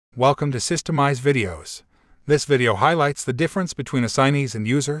Welcome to Systemize videos. This video highlights the difference between assignees and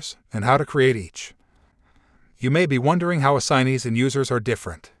users and how to create each. You may be wondering how assignees and users are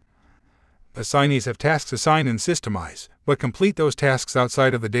different. Assignees have tasks assigned in Systemize, but complete those tasks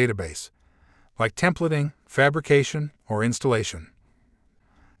outside of the database, like templating, fabrication, or installation.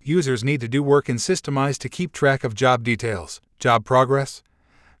 Users need to do work in Systemize to keep track of job details, job progress,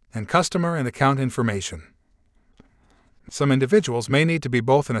 and customer and account information. Some individuals may need to be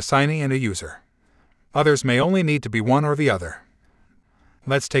both an assignee and a user. Others may only need to be one or the other.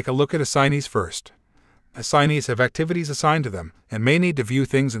 Let's take a look at assignees first. Assignees have activities assigned to them and may need to view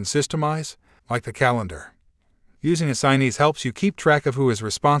things in Systemize, like the calendar. Using assignees helps you keep track of who is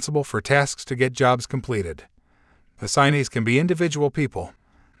responsible for tasks to get jobs completed. Assignees can be individual people.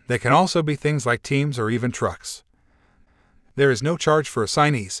 They can also be things like teams or even trucks. There is no charge for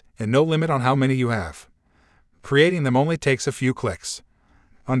assignees and no limit on how many you have. Creating them only takes a few clicks.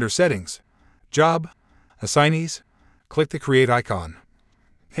 Under Settings, Job, Assignees, click the Create icon.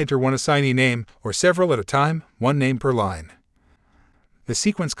 Enter one assignee name or several at a time, one name per line. The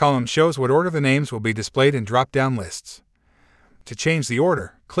sequence column shows what order the names will be displayed in drop-down lists. To change the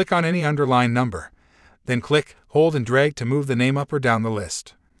order, click on any underlined number. Then click, hold and drag to move the name up or down the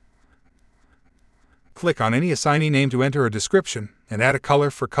list. Click on any assignee name to enter a description and add a color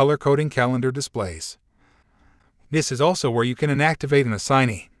for color-coding calendar displays. This is also where you can inactivate an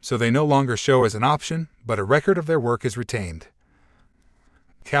assignee, so they no longer show as an option, but a record of their work is retained.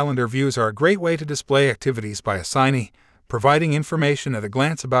 Calendar views are a great way to display activities by assignee, providing information at a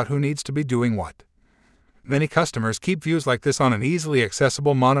glance about who needs to be doing what. Many customers keep views like this on an easily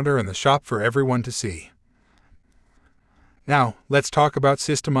accessible monitor in the shop for everyone to see. Now, let's talk about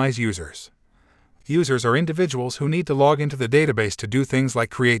Systemize Users. Users are individuals who need to log into the database to do things like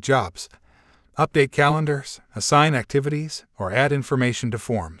create jobs, update calendars, assign activities, or add information to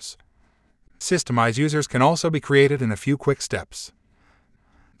forms. Systemize users can also be created in a few quick steps.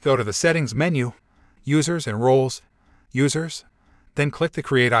 Go to the Settings menu, Users and Roles, Users, then click the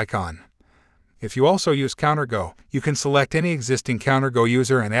Create icon. If you also use CounterGo, you can select any existing CounterGo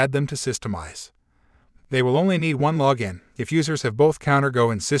user and add them to Systemize. They will only need one login. If users have both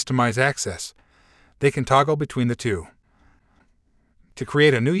CounterGo and Systemize access, they can toggle between the two. To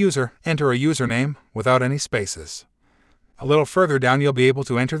create a new user, enter a username without any spaces. A little further down you'll be able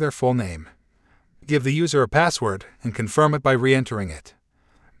to enter their full name. Give the user a password and confirm it by re-entering it.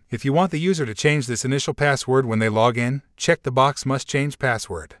 If you want the user to change this initial password when they log in, check the box Must Change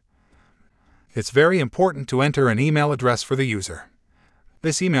Password. It's very important to enter an email address for the user.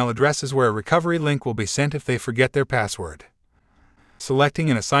 This email address is where a recovery link will be sent if they forget their password. Selecting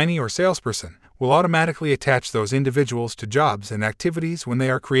an assignee or salesperson will automatically attach those individuals to jobs and activities when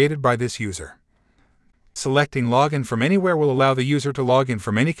they are created by this user. Selecting Login from anywhere will allow the user to log in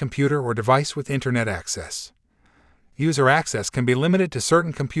from any computer or device with internet access. User access can be limited to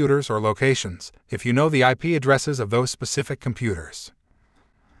certain computers or locations if you know the IP addresses of those specific computers.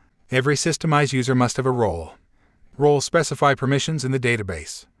 Every Systemize user must have a role. Roles specify permissions in the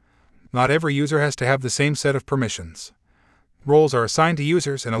database. Not every user has to have the same set of permissions. Roles are assigned to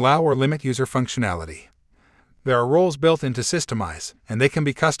users and allow or limit user functionality. There are roles built into Systemize, and they can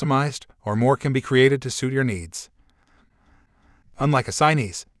be customized, or more can be created to suit your needs. Unlike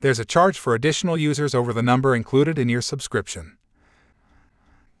assignees, there's a charge for additional users over the number included in your subscription.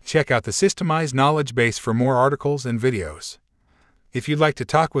 Check out the Systemize knowledge base for more articles and videos. If you'd like to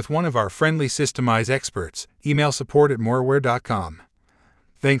talk with one of our friendly Systemize experts, email support@moraware.com.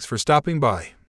 Thanks for stopping by.